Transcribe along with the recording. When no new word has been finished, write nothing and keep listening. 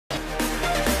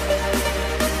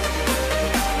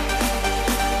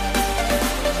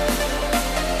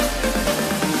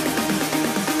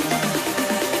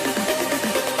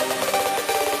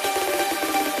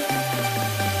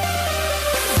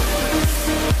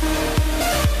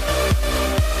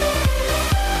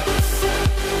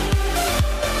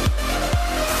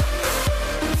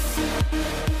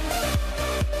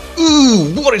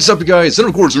What is up, guys, and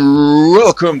of course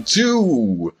welcome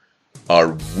to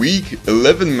our week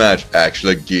 11 match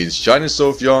actually against China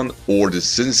Sylvyons or the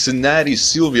Cincinatti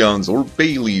Sylvyons or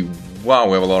Bailey. Wow,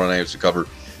 we have a lot of names to cover.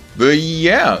 But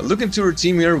yeah, look into her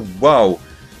team here. Wow,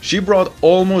 she brought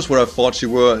almost what I thought she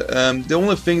would. The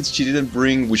only thing she didn't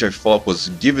bring, which I thought was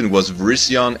given, was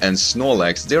Sylvyons and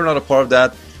Snorlax. They're not a part of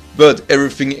that, but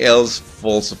everything else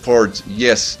falls apart.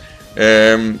 Yes.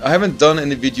 I haven't done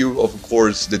any video of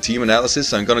course the team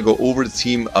analysis. I'm gonna go over the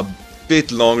team a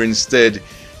bit longer instead.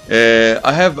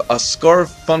 I have a Scarf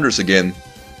Thunders again.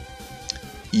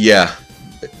 Yeah,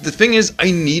 the thing is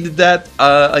I needed that.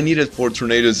 I needed for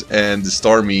Tornadus and the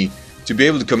Starmie to be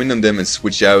able to come in on them and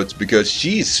switch out, because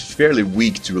she is fairly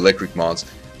weak to electric mons.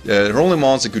 Her only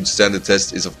mons that could stand the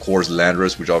test is of course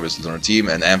Landorus, which obviously is on her team,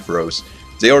 and Ampharos.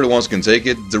 They are the ones who can take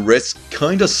it. The rest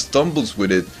kinda stumbles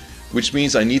with it, which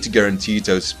means I need to guarantee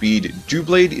to outspeed.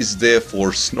 Doublade is there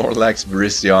for Snorlax,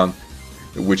 Sylvyons,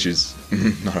 which is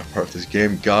not a part of this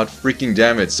game. God freaking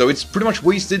damn it. So it's pretty much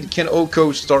wasted. Can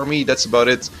Oko, Starmie, that's about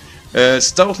it.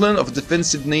 Stoutlands of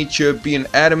defensive nature, being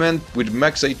adamant with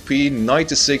max HP,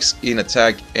 96 in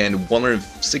attack and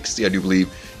 160 I do believe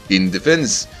in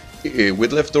defense.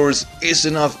 With leftovers is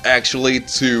enough actually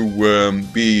to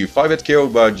be 5-hit KO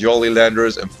by Jolly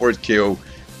Landers and 4-hit KO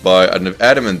by an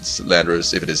adamant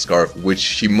Landorus if it is Scarf, which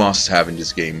she must have in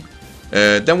this game.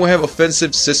 Then we have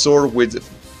offensive Scissor with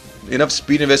enough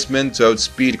speed investment to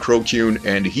outspeed Crocune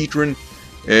and Heatran.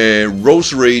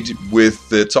 Rose Raid with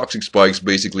Toxic Spikes,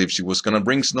 basically. If she was gonna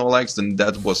bring Snorlax, then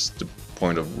that was the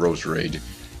point of Rose Raid.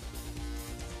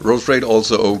 Rose Raid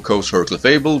also OHKOs her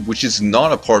Clefable, which is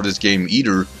not a part of this game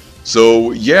either. So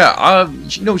yeah,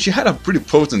 you know, she had a pretty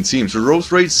potent team, so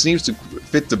Rose Raid seems to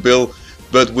fit the bill.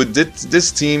 But with this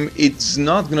team, it's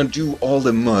not gonna do all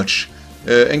that much.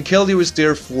 And Keldeo is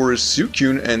there for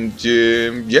Suicune and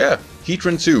yeah,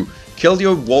 Heatran too.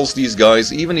 Keldeo walls these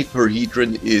guys. Even if her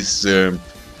Heatran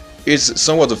is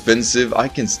somewhat offensive, I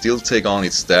can still take on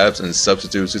its stabs and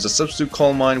substitutes. It's a substitute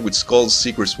Calm Mind with Skull's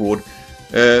Secret Sword.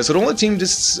 So the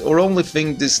only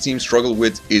thing this team struggle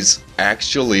with is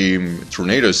actually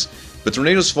Tornadus. But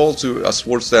Tornadus falls to a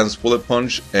Sword Stance Bullet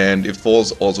Punch, and it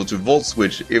falls also to Volt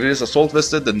Switch. If it is Assault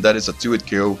Vested, then that is a 2-hit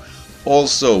KO.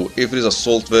 Also, if it is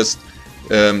Assault Vest,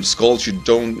 Skull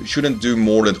shouldn't do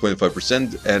more than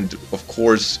 25%, and of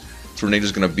course, Tornadus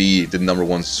is gonna be the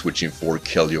 #1 switching for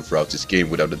Keldeo throughout this game,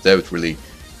 without a doubt, really.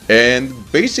 And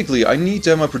basically, I need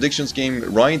to have my predictions game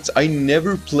right. I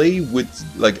never play with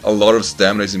like a lot of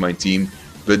stamina in my team,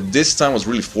 but this time I was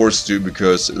really forced to,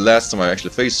 because last time I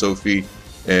actually faced Sophie.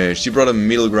 She brought a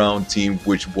middle ground team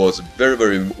which was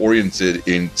very oriented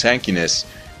in tankiness,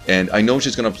 and I know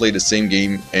she's gonna play the same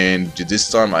game, and this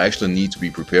time I actually need to be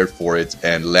prepared for it.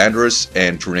 And Landorus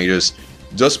and Tornadus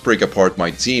does break apart my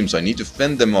team, so I need to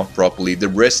fend them off properly. The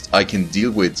rest I can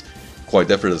deal with quite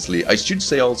effortlessly. I should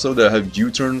say also that I have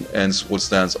U-turn and Sword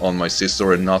Stance on my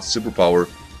Scissor and not Superpower,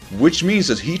 which means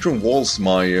that Heatran walls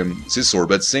my Scissor,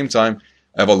 but at the same time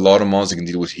I have a lot of mons that can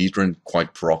deal with Heatran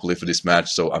quite properly for this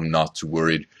match, so I'm not too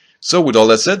worried. So with all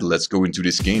that said, let's go into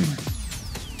this game.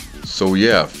 So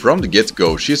yeah, from the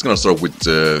get-go, she's gonna start with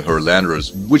her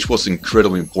Landorus, which was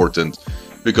incredibly important,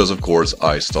 because of course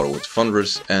I started with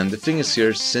Thunders, and the thing is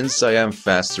here, since I am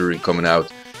faster in coming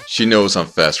out, she knows I'm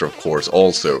faster of course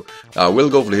also. I will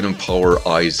go for the Hidden Power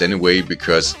Ice anyway,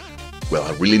 because well,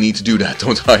 I really need to do that,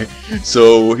 don't I?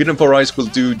 So Hidden Power Ice will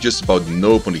do just about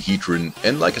nope on the Heatran,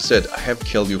 and like I said, I have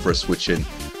Keldeo for a switch in,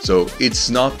 so it's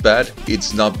not bad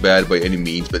by any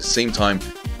means, but at the same time,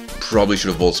 probably should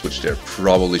have Volt switched there,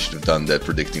 probably should have done that,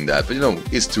 predicting that, but you know,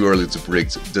 it's too early to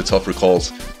predict the tougher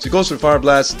calls. So it goes for Fire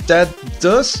Blast. That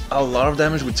does a lot of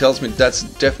damage, which tells me that's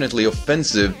definitely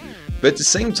offensive, but at the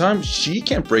same time, she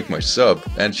can't break my sub,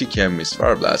 and she can miss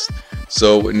Fire Blast.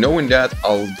 So knowing that,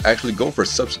 I'll actually go for a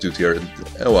substitute here.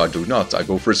 Oh, I do not. I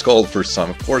go for a Skull first time.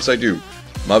 Of course I do.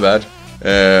 My bad.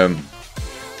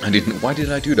 Why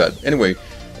did I do that? Anyway,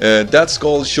 that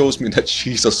Skull shows me that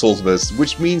she's Assault Vest,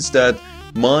 which means that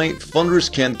my Thunders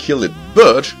can't kill it.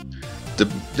 But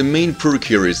the main perk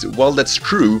here is, while that's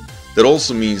true, that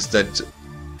also means that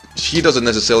she doesn't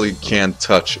necessarily can't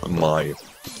touch my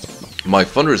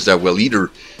Thunders that well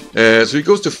either. So he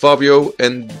goes to Fabio,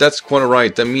 and that's quite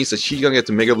alright. That means that she's gonna get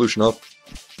the Mega Evolution up,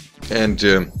 and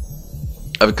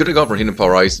I could have gone for Hidden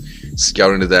Power Ice,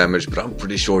 scouting the damage, but I'm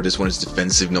pretty sure this one is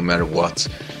defensive no matter what.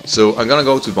 So I'm gonna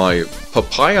go to my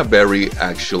Papaya Berry,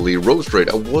 actually, Rose Raid.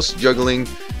 I was juggling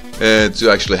to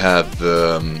actually have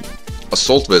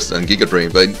Assault Vest and Giga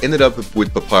Drain, but I ended up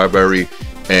with Papaya Berry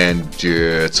and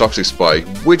Toxic Spike,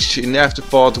 which in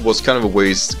afterthought was kind of a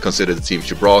waste considering the team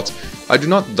she brought. I do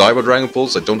not die by Dragon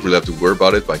Pulse, I don't really have to worry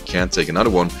about it, but I can't take another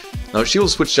one. Now she will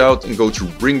switch out and go to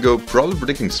Ringo, probably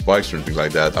predicting spikes or anything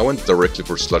like that. I went directly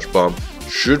for Sludge Bomb,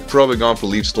 should probably gone for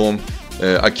Leaf Storm.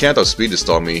 I can't outspeed this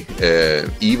Stormy,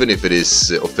 even if it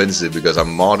is offensive, because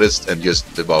I'm modest and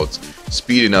just about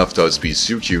speed enough to outspeed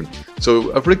Suicune.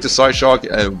 So I predict the Psyshock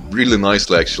really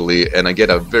nicely actually, and I get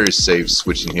a very safe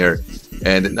switch in here.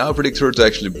 And now I predict her to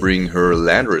actually bring her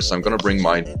Landorus. I'm gonna bring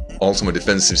also my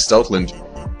defensive Stoutland,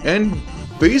 and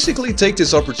basically take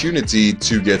this opportunity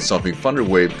to get something Thunder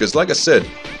Wave, because like I said,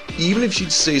 even if she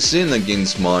stays in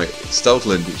against my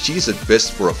Stoutland, she's at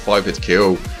best for a 5-hit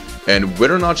KO. And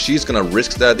whether or not she's gonna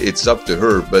risk that, it's up to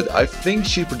her, but I think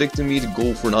she predicted me to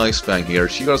go for an Ice Fang here.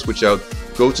 She gotta switch out,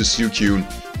 go to Suicune,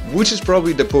 which is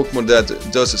probably the Pokemon that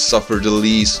does suffer the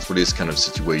least for this kind of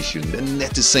situation. And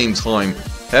at the same time,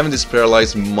 having this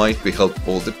Paralyze might be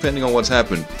helpful depending on what's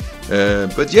happened.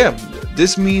 But yeah,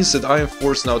 this means that I am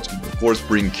forced now to, of course,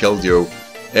 bring Keldeo.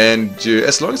 And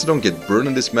as long as I don't get burned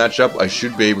in this matchup, I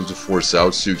should be able to force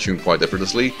out Suicune quite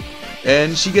effortlessly.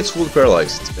 And she gets fully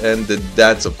paralyzed, and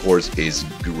that of course is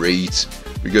great,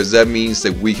 because that means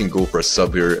that we can go for a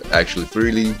sub here actually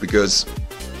freely, because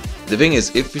the thing is,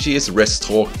 if she is Rest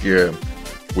Talk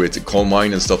with Calm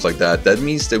Mind and stuff like that, that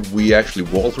means that we actually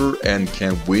wall her and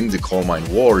can win the Calm Mind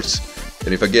wars.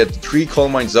 And if I get 3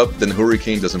 Calm Minds up, then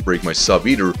Hurricane doesn't break my sub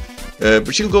either.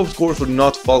 But she'll go for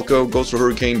not Falco, goes for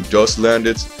Hurricane, does land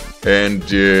it, and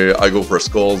I go for a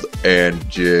Scald, and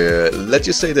let's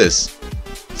just say this.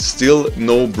 Still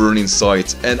no burn in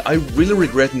sight, and I really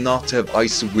regret not to have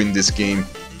Ice to win this game,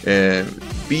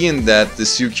 being that the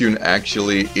Suicune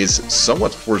actually is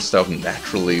somewhat forced out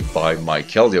naturally by my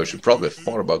Keldeo. I should probably have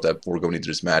thought about that before going into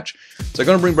this match. So I'm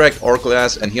gonna bring back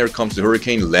Arcglass, and here comes the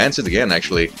Hurricane, lands it again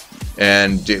actually,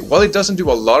 and while it doesn't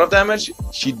do a lot of damage,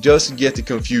 she does get the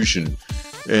confusion.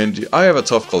 And I have a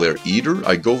tough call here. Either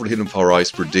I go for the Hidden Power Ice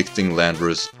predicting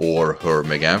Landorus or her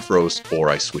Mega Ampharos, or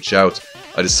I switch out.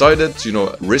 I decided to, you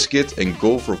know, risk it and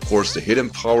go for, of course, the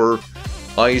Hidden Power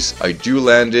Ice. I do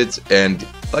land it, and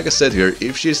like I said here,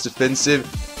 if she is defensive,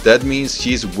 that means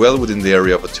she is well within the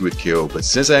area of a 2-hit KO. But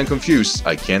since I am confused,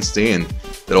 I can't stay in.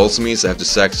 That also means I have to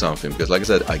sack something, because like I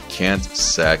said, I can't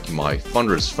sack my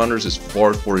Thundurus. Thundurus is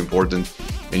far more important,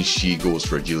 and she goes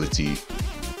for Agility.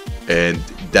 And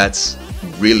that's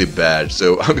really bad,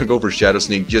 so I'm gonna go for Shadow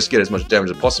Sneak, just get as much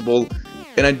damage as possible.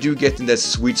 And I do get in that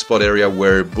sweet spot area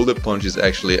where Bullet Punch is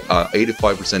actually an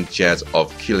 85% chance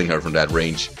of killing her from that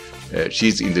range.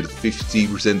 She's in the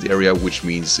 50% area, which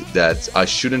means that I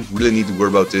shouldn't really need to worry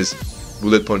about this.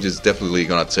 Bullet Punch is definitely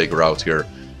gonna take her out here.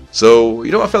 So,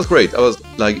 you know, I felt great. I was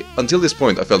like, until this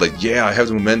point, I felt like, yeah, I have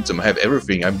the momentum, I have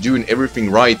everything, I'm doing everything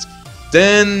right.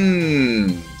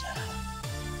 Then...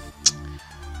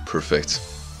 perfect.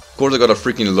 Of course I got a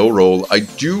freaking low roll. I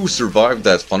do survive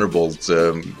that Thunderbolt,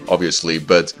 obviously,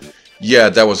 but yeah,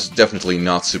 that was definitely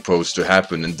not supposed to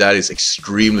happen, and that is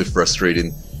extremely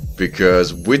frustrating,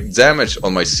 because with damage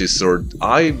on my Scizor,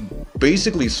 I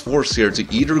basically is forced here to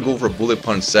either go for a Bullet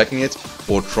Punch sacking it,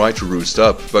 or try to roost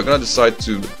up. But I'm gonna decide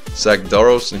to sack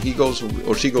Daros, and he goes,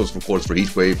 or she goes, of course, for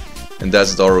Heat Wave, and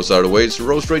that's Daros out of the way. So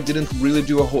Rose Ray didn't really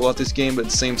do a whole lot this game, but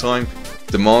at the same time,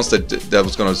 the monster that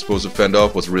was gonna supposed to fend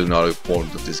off was really not a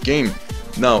point of this game.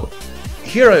 Now,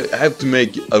 here I have to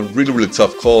make a really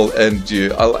tough call, and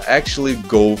I'll actually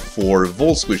go for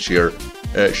Volt Switch here.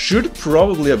 Should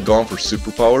probably have gone for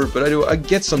Superpower, but I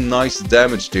get some nice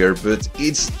damage there, but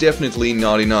it's definitely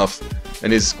not enough,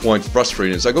 and it's quite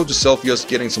frustrating. So I go to Sylvyons,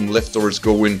 getting some leftovers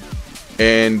going,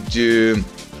 and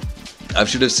I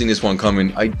should have seen this one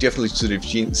coming. I definitely should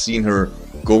have seen her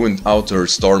going out to her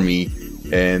Starmie,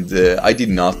 and I did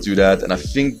not do that, and I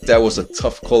think that was a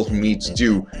tough call for me to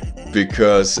do,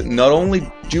 because not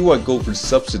only do I go for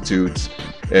substitutes,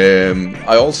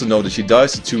 I also know that she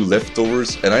dies to 2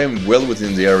 leftovers, and I am well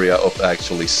within the area of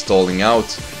actually stalling out,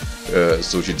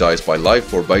 so she dies by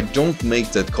Life Orb. But I don't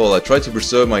make that call. I try to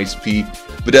preserve my HP,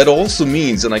 but that also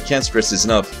means, and I can't stress this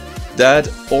enough, that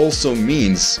also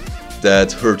means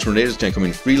that her Tornadus can come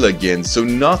in freely again, so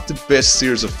not the best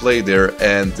series of play there,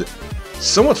 and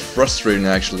somewhat frustrating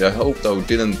actually. I hope I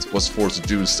was forced to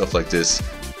do stuff like this,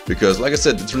 because like I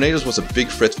said, the Tornadus was a big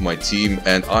threat for my team,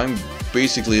 and I'm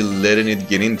basically letting it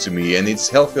get into me, and it's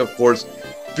healthy of course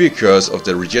because of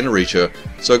the regeneration.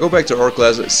 So I go back to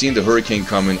Arcglass, seeing the Hurricane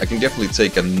coming, I can definitely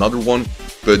take another one,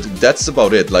 but that's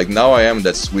about it. Like, now I am in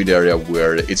that sweet area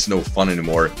where it's no fun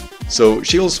anymore. So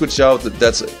she'll switch out,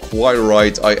 that's quite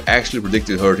right. I actually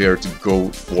predicted her here to go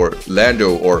for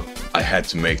Lando, or I had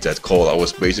to make that call. I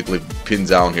was basically pinned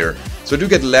down here. So I do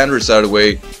get Landers out of the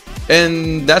way,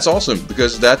 and that's awesome,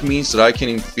 because that means that I can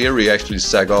in theory actually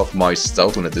sack off my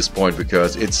Stoutland at this point,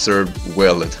 because it served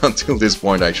well until this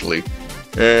point actually.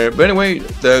 But anyway,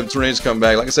 the Tornadus come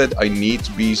back. Like I said, I need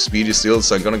to be speedy still,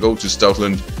 so I'm gonna go to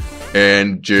Stoutland,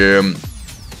 and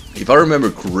if I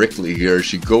remember correctly here,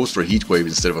 she goes for a Heat Wave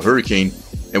instead of a Hurricane,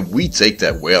 and we take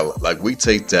that well. Like, we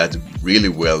take that really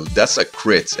well. That's a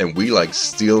crit, and we like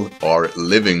still are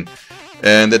living.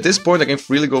 And at this point I can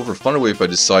freely go for Thunder Wave if I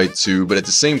decide to, but at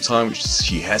the same time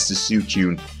she has the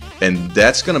Suicune, and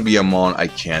that's gonna be a mon I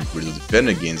can't really defend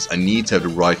against. I need to have the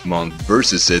right mon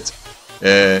versus it.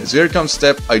 So here comes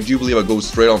Step. I do believe I go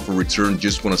straight on for return,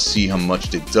 just want to see how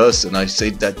much it does, and I say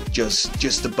that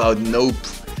just about nope.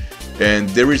 And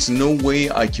there is no way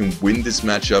I can win this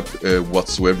matchup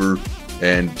whatsoever,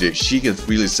 and she can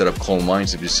freely set up Calm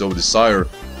Minds if you so desire.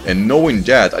 And knowing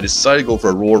that, I decided to go for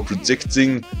a Roar,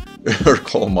 predicting her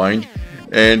Calm Mind.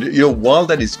 And you know, while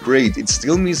that is great, it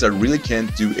still means I really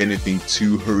can't do anything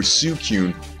to her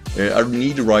Suicune. I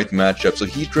need the right matchup. So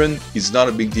Heatran is not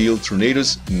a big deal,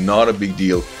 Tornadus not a big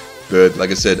deal, but like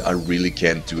I said, I really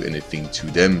can't do anything to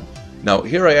them. Now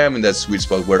here I am in that sweet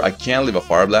spot where I can live a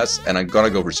Fire Blast, and I'm gonna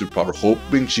go for Super Power,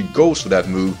 hoping she goes for that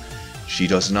move. She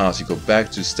does not. She go back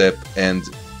to Step, and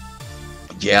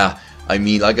yeah, I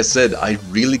mean, like I said, I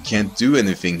really can't do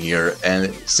anything here.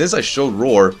 And since I showed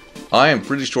Roar, I am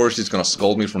pretty sure she's gonna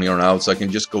scold me from here on out, so I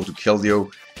can just go to Keldeo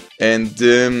and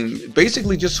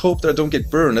basically just hope that I don't get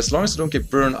burned. As long as I don't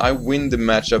get burned, I win the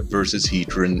matchup versus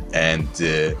Heatran and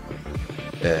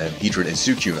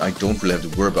Suicune. I don't really have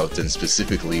to worry about them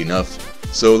specifically enough.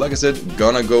 So like I said,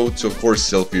 gonna go to, of course,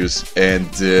 Sylvyons,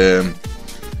 and the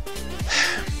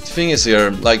thing is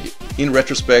here, like, in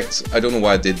retrospect, I don't know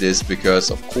why I did this, because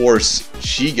of course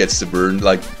she gets the burn.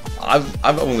 Like,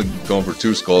 I've only gone for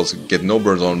 2 Skulls, get no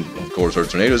burns on, of course, her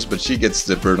Tornadus, but she gets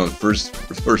the burn on first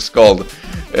Skull,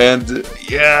 and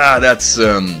yeah, that's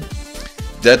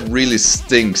that really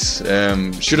stinks.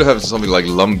 Should have had something like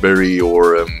Lumberry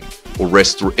or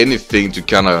Rest or anything to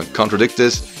kind of contradict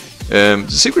this. The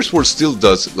Secret Sword still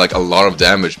does like a lot of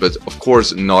damage, but of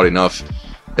course not enough.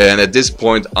 And at this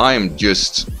point, I am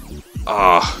just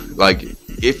like,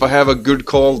 if I have a good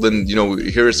call, then you know,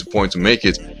 here's the point to make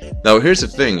it. Now here's the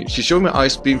thing, she showed me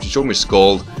Ice Beam, she showed me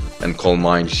Scald and Calm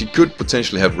Mind. She could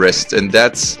potentially have Rest, and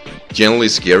that's generally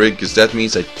scary, because that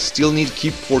means I still need to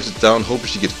keep forces down, hoping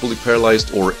she gets fully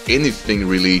paralyzed or anything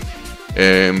really.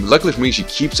 Luckily for me, she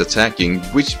keeps attacking,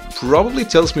 which probably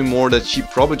tells me more that she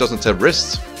probably doesn't have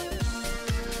Rest.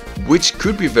 Which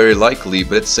could be very likely,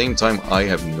 but at the same time I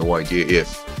have no idea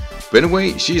if. But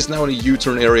anyway, she is now in a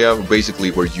U-turn area,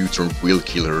 basically where U-turn will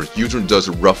kill her. U-turn does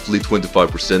roughly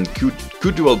 25%,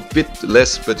 could do a bit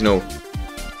less, but you know,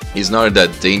 it's not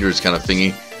that dangerous kind of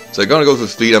thingy. So I'm gonna go for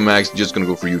Fleeta Max, just gonna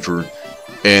go for U-turn.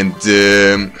 And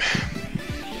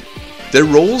the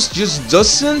rolls just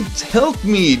doesn't help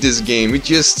me this game, it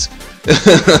just...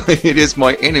 it is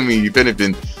my enemy, if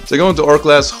anything. So I go into Arc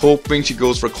Blast, hoping she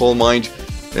goes for Calm Mind.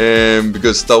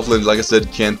 Because Stoutland, like I said,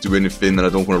 can't do anything, and I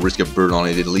don't want to risk a burn on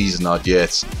it, at least not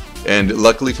yet. And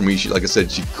luckily for me, she, like I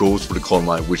said, she goes for the Calm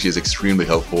Mind, which is extremely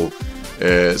helpful.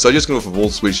 So I just go for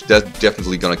Volt Switch. That's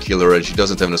definitely gonna kill her, and she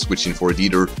doesn't have a switch in for it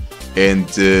either. And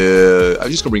I'm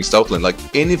just gonna bring Stoutland. Like,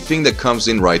 anything that comes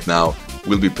in right now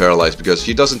will be paralyzed, because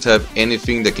she doesn't have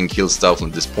anything that can kill Stoutland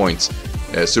at this point.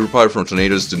 Super Power from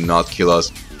Tornadus do not kill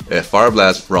us. Fire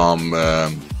Blast from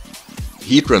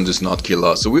Heatran does not kill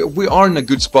us, so we are in a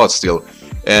good spot still.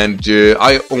 And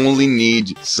I only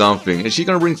need something. And she's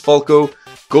gonna bring Falco,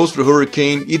 goes for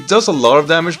Hurricane. It does a lot of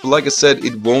damage, but like I said,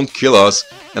 it won't kill us.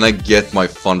 And I get my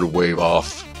Thunder Wave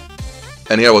off.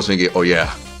 And here I was thinking, oh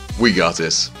yeah, we got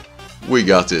this. We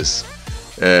got this.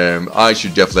 I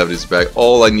should definitely have this back.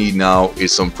 All I need now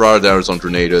is some prior damage on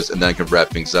Tornadus, and then I can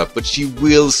wrap things up. But she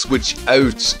will switch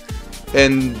out.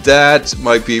 And that,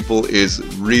 my people, is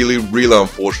really, really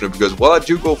unfortunate, because while I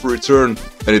do go for return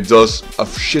and it does a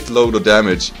shitload of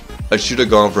damage, I should have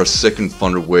gone for a second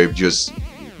Thunder Wave, just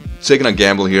taking a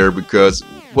gamble here, because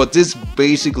what this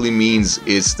basically means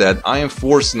is that I am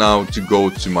forced now to go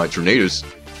to my Tornadus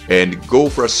and go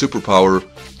for a superpower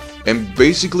and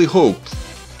basically hope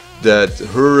that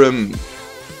her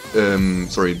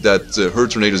her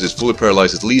Tornadus is fully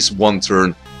paralyzed at least one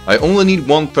turn. I only need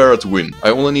one para to win. I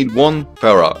only need one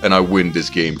para and I win this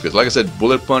game. Because like I said,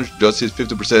 Bullet Punch does hit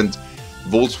 50%.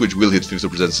 Volt Switch will hit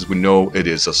 50% since we know it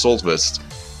is Assault Vest.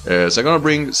 So I'm gonna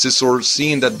bring Scizor,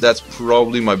 seeing that that's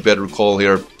probably my better call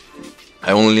here.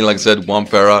 I only need, like I said, one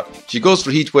para. She goes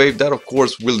for Heat Wave. That of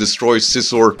course will destroy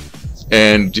Scizor.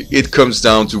 And it comes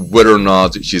down to whether or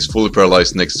not she's fully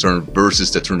paralyzed next turn versus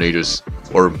the Tornadus.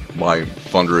 or my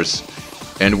Thunderous.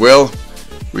 And well,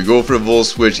 we go for a Volt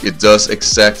Switch. It does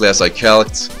exactly as I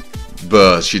calced,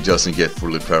 but she doesn't get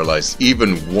fully paralyzed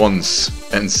even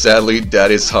once. And sadly,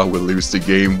 that is how we lose the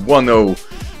game 1-0.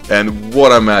 And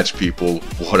what a match, people,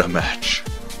 what a match.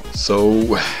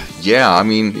 So, yeah, I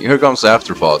mean, here comes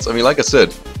afterthoughts. I mean, like I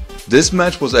said, this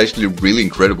match was actually really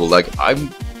incredible. Like,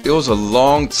 it was a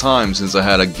long time since I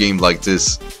had a game like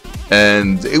this,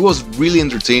 and it was really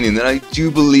entertaining. And I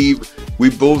do believe we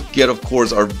both get, of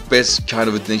course, our best kind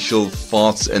of initial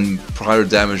thoughts and prior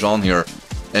damage on here.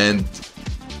 And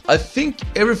I think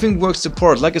everything works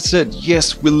apart. Like I said,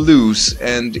 yes, we lose,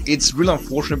 and it's really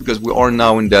unfortunate because we are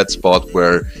now in that spot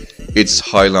where it's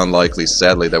highly unlikely,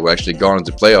 sadly, that we actually got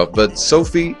into playoff. But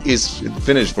Sophie is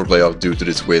finished for playoff due to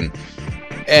this win.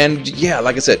 And yeah,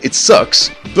 like I said, it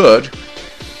sucks, but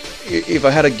if I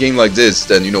had a game like this,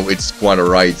 then, you know, it's quite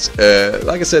alright.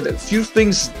 Like I said, a few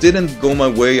things didn't go my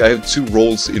way. I have 2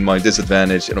 rolls in my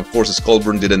disadvantage, and of course the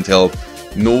Skullburn didn't help.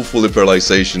 No fully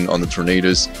paralyzation on the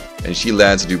Tornadus, and she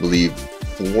lands, I do believe,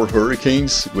 4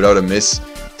 Hurricanes without a miss.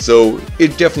 So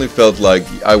it definitely felt like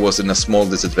I was in a small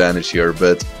disadvantage here,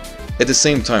 but at the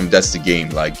same time, that's the game.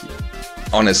 Like,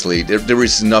 honestly, there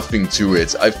is nothing to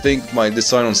it. I think my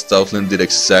design on Stoutlands did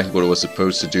exactly what it was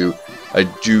supposed to do. I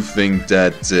do think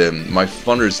that my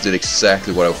Thunders did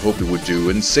exactly what I hoped it would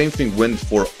do, and same thing went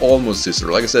for almost Sister.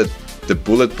 Like I said, the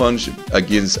Bullet Punch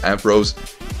against Ampharos,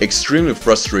 extremely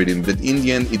frustrating, but in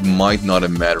the end it might not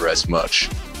have mattered as much.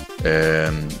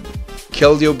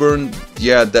 Keldeo Burn,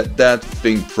 yeah, that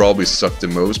thing probably sucked the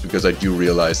most, because I do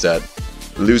realize that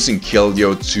losing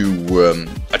Keldeo to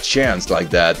a chance like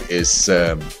that is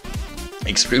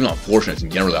extremely unfortunate in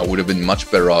general. I would have been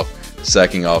much better off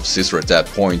sacking off Sister at that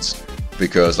point,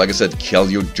 because like I said,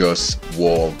 Keldeo just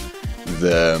walled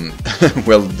the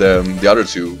well, the other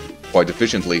 2 quite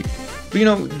efficiently. But you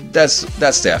know, that's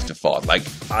the afterthought. Like,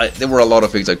 there were a lot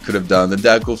of things I could have done, and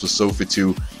that goes for Sophie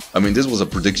too. I mean, this was a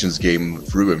predictions game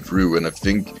through and through, and I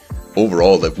think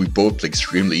overall that we both played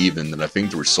extremely even, and I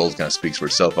think the result kind of speaks for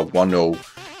itself. A 1-0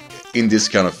 in this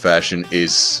kind of fashion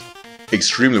is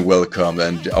extremely welcome,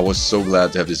 and I was so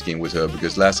glad to have this game with her,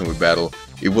 because last time we battled,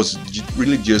 it was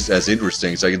really just as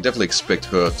interesting, so I can definitely expect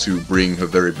her to bring her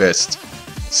very best.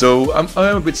 So I'm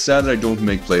a bit sad that I don't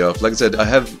make playoff. Like I said,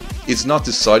 it's not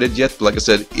decided yet, but like I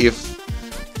said, if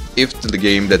the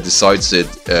game that decides it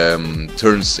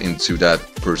turns into that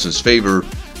person's favor,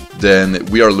 then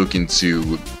we are looking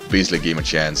to basically game a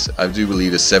chance. I do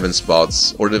believe the 7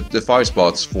 spots, or the 5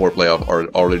 spots for playoff are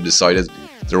already decided.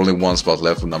 There's only 1 spot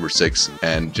left for number 6,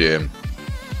 and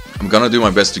I'm gonna do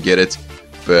my best to get it,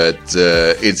 but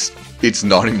it's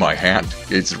not in my hand.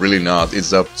 It's really not.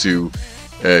 It's up to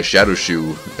Shadow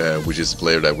Shoe, which is the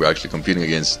player that we're actually competing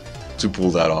against, to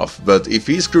pull that off. But if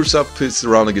he screws up his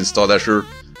round against Stardasher,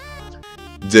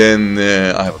 then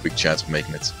I have a big chance of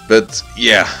making it. But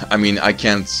yeah, I mean, I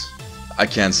can't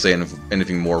say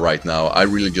anything more right now. I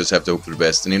really just have to hope for the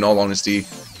best. And in all honesty,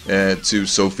 to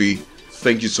Sophie,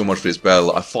 thank you so much for this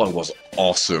battle. I thought it was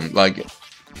awesome. Like,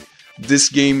 this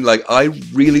game, like, I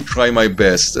really try my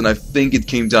best, and I think it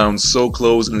came down so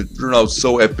close, and it turned out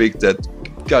so epic that,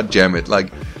 god damn it,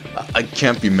 like, I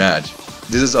can't be mad.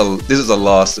 This is a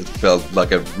loss that felt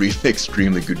like a really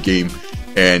extremely good game,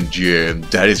 and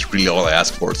that is really all I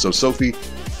ask for. So Sophie,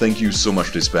 thank you so much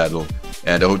for this battle,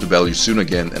 and I hope to battle you soon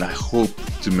again, and I hope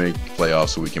to make playoffs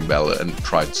so we can battle and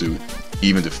try to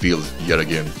even the field yet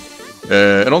again.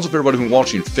 And also for everybody who's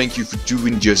watching, thank you for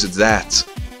doing just that.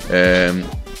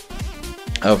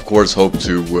 I of course hope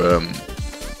to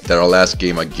that our last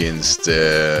game against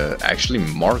actually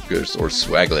Marcus or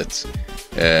Swaglet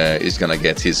is gonna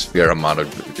get his fair amount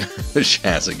of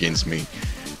chance against me.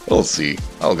 We'll see.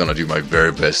 I'm gonna do my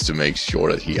very best to make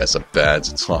sure that he has a bad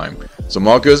time. So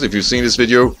Marcus, if you've seen this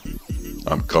video,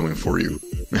 I'm coming for you.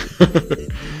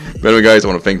 But anyway guys, I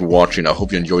want to thank you for watching. I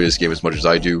hope you enjoy this game as much as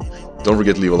I do. Don't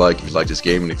forget to leave a like if you like this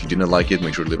game, and if you didn't like it,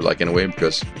 make sure to leave a like anyway,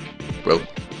 because, well,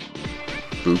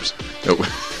 oops. No.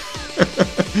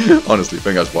 Honestly,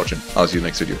 thank you guys for watching. I'll see you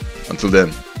next video. Until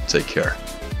then, take care.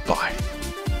 Bye.